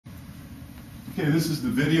Okay, this is the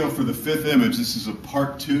video for the fifth image. This is a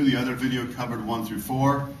part 2. The other video covered 1 through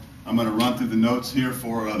 4. I'm going to run through the notes here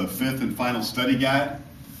for the fifth and final study guide.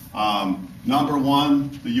 Number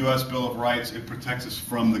 1, the U.S. Bill of Rights, it protects us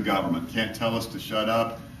from the government. Can't tell us to shut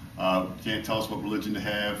up, can't tell us what religion to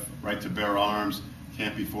have, right to bear arms,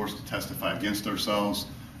 can't be forced to testify against ourselves.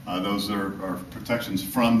 Those are protections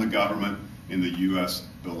from the government in the U.S.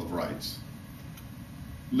 Bill of Rights.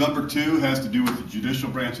 Number 2 has to do with the judicial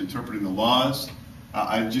branch interpreting the laws.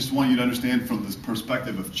 I just want you to understand from this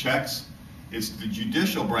perspective of checks, it's the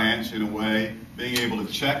judicial branch, in a way, being able to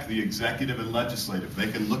check the executive and legislative. They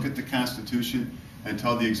can look at the Constitution and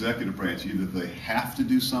tell the executive branch either they have to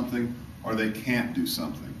do something or they can't do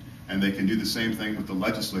something. And they can do the same thing with the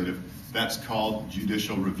legislative. That's called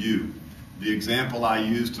judicial review. The example I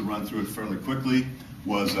used to run through it fairly quickly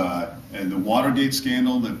was in the Watergate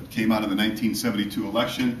scandal that came out of the 1972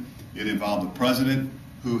 election. It involved a president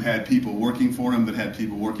who had people working for him, that had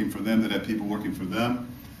people working for them, that had people working for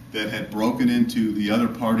them, that had broken into the other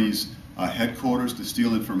party's headquarters to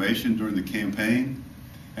steal information during the campaign.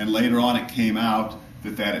 And later on it came out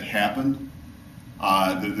that that had happened.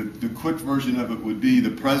 The quick version of it would be the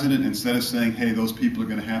president, instead of saying, hey, those people are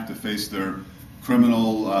going to have to face their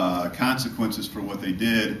criminal consequences for what they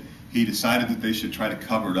did, he decided that they should try to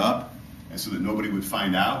cover it up and so that nobody would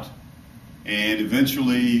find out. And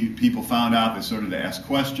eventually people found out, they started to ask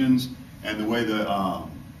questions, and the way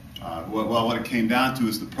what it came down to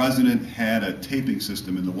is the president had a taping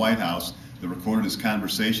system in the White House that recorded his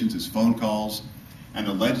conversations, his phone calls, and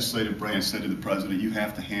the legislative branch said to the president, you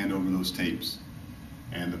have to hand over those tapes.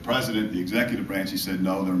 And the president, the executive branch, he said,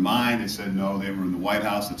 no, they're mine. They said, no, they were in the White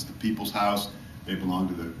House, it's the people's house, they belong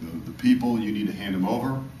to the people, you need to hand them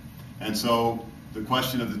over. And so the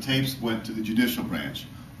question of the tapes went to the judicial branch.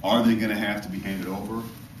 Are they going to have to be handed over?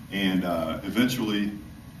 And eventually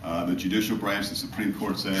the judicial branch, the Supreme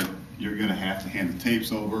Court, said you're going to have to hand the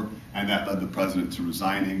tapes over, and that led the president to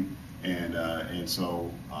resigning, and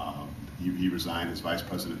so he resigned, his vice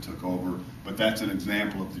president took over. But that's an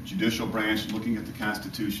example of the judicial branch looking at the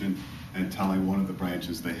Constitution and telling one of the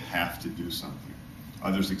branches they have to do something.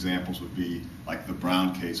 Others examples would be like the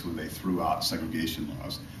Brown case when they threw out segregation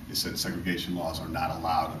laws. They said segregation laws are not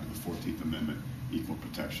allowed under the 14th Amendment, equal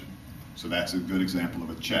protection. So that's a good example of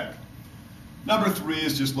a check. Number 3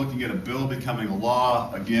 is just looking at a bill becoming a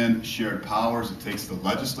law. Again, shared powers. It takes the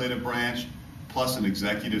legislative branch plus an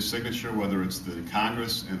executive signature, whether it's the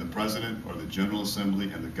Congress and the President or the General Assembly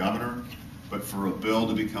and the Governor, but for a bill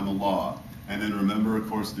to become a law. And then remember, of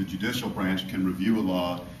course, the judicial branch can review a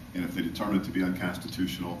law, and if they determine it to be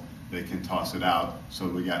unconstitutional, they can toss it out. So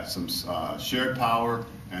we got some shared power,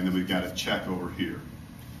 and then we've got a check over here.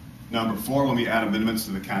 Number 4, when we add amendments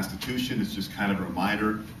to the Constitution, it's just kind of a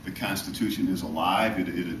reminder the Constitution is alive, it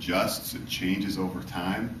adjusts, it changes over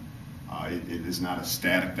time. It is not a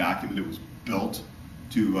static document, it was built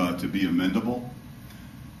to be amendable.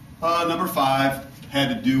 Number 5 had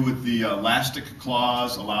to do with the elastic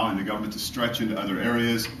clause, allowing the government to stretch into other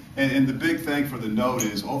areas. And the big thing for the note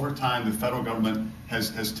is, over time, the federal government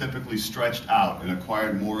has typically stretched out and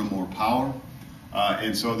acquired more and more power.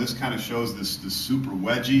 And so this kind of shows this super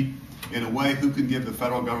wedgie. In a way, who can give the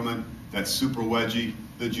federal government that super wedgie?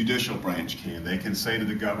 The judicial branch can. They can say to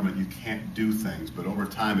the government, you can't do things. But over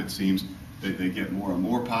time, it seems that they get more and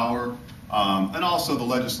more power. And also, the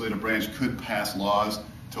legislative branch could pass laws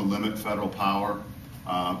to limit federal power,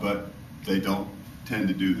 but they don't tend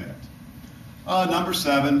to do that. Number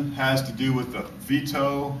 7 has to do with the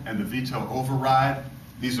veto and the veto override.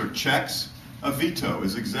 These are checks. A veto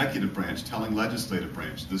is executive branch telling legislative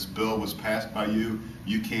branch, this bill was passed by you,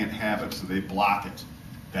 you can't have it, so they block it.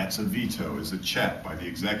 That's a veto, is a check by the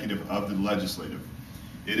executive of the legislative.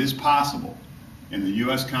 It is possible in the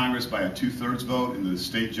U.S. Congress by a 2/3 vote, in the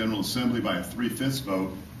State General Assembly by a 3/5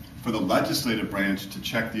 vote, for the legislative branch to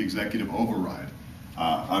check the executive override,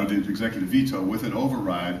 or the executive veto with an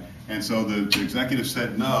override. And so the executive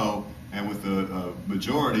said no, and with a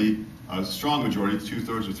majority, a strong majority,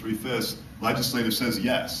 2/3 or 3/5, legislative says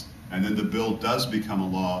yes, and then the bill does become a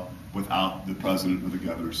law without the president or the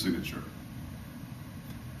governor's signature.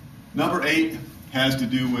 Number 8 has to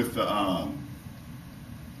do with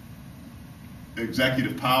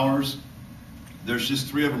executive powers. There's just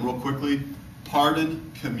 3 of them real quickly.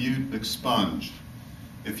 Pardon, commute, expunge.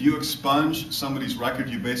 If you expunge somebody's record,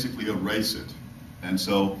 you basically erase it. And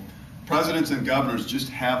so presidents and governors just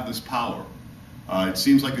have this power. It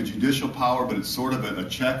seems like a judicial power, but it's sort of a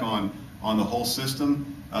check on the whole system.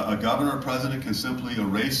 A governor or president can simply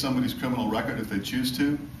erase somebody's criminal record if they choose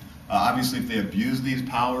to. Obviously, if they abuse these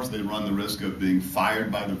powers, they run the risk of being fired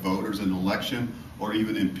by the voters in an election or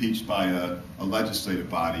even impeached by a legislative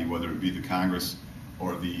body, whether it be the Congress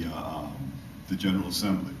or the General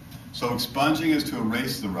Assembly. So expunging is to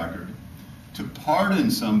erase the record. To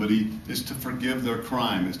pardon somebody is to forgive their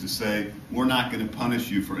crime, is to say, we're not going to punish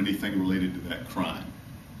you for anything related to that crime.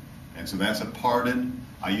 And so that's a pardon.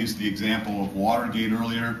 I used the example of Watergate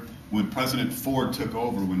earlier. When President Ford took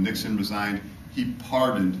over, when Nixon resigned,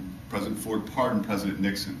 President Ford pardoned President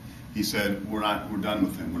Nixon. He said, we're done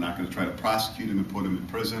with him. We're not going to try to prosecute him and put him in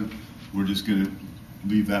prison. We're just going to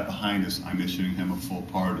leave that behind us. I'm issuing him a full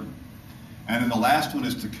pardon. And then the last one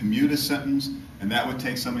is to commute a sentence, and that would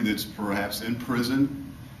take somebody that's perhaps in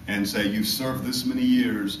prison and say, you've served this many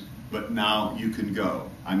years, but now you can go.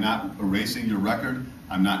 I'm not erasing your record.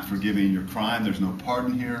 I'm not forgiving your crime. There's no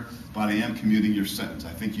pardon here, but I am commuting your sentence.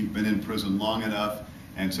 I think you've been in prison long enough,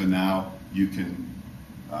 and so now you can,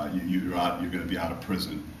 you're going to be out of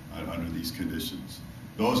prison under these conditions.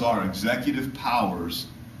 Those are executive powers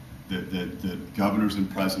that governors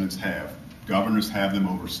and presidents have. Governors have them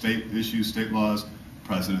over state issues, state laws.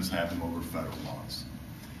 Presidents have them over federal laws.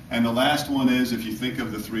 And the last one is, if you think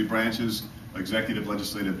of the three branches, executive,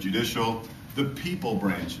 legislative, judicial, the people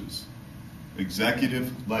branches,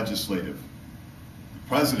 executive, legislative. The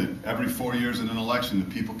president, every 4 years in an election,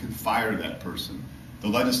 the people can fire that person. The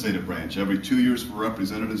legislative branch, every 2 years for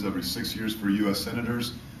representatives, every 6 years for U.S.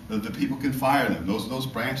 senators, the people can fire them. Those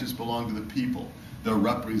branches belong to the people. They're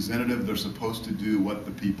representative. They're supposed to do what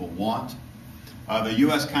the people want. The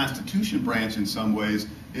U.S. Constitution branch, in some ways,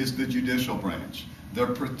 is the judicial branch. They're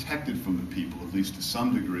protected from the people, at least to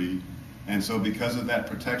some degree. And so because of that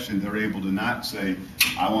protection, they're able to not say,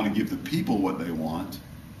 I want to give the people what they want.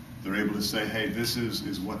 They're able to say, hey, this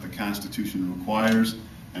is what the Constitution requires,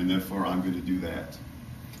 and therefore I'm going to do that.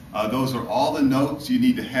 Those are all the notes. You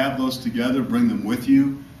need to have those together, bring them with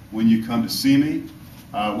you when you come to see me.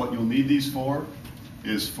 What you'll need these for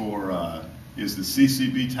is the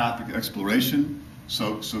CCB topic exploration.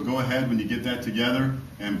 So go ahead when you get that together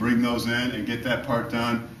and bring those in and get that part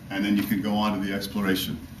done, and then you can go on to the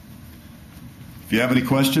exploration. If you have any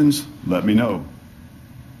questions, let me know.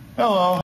 Hello.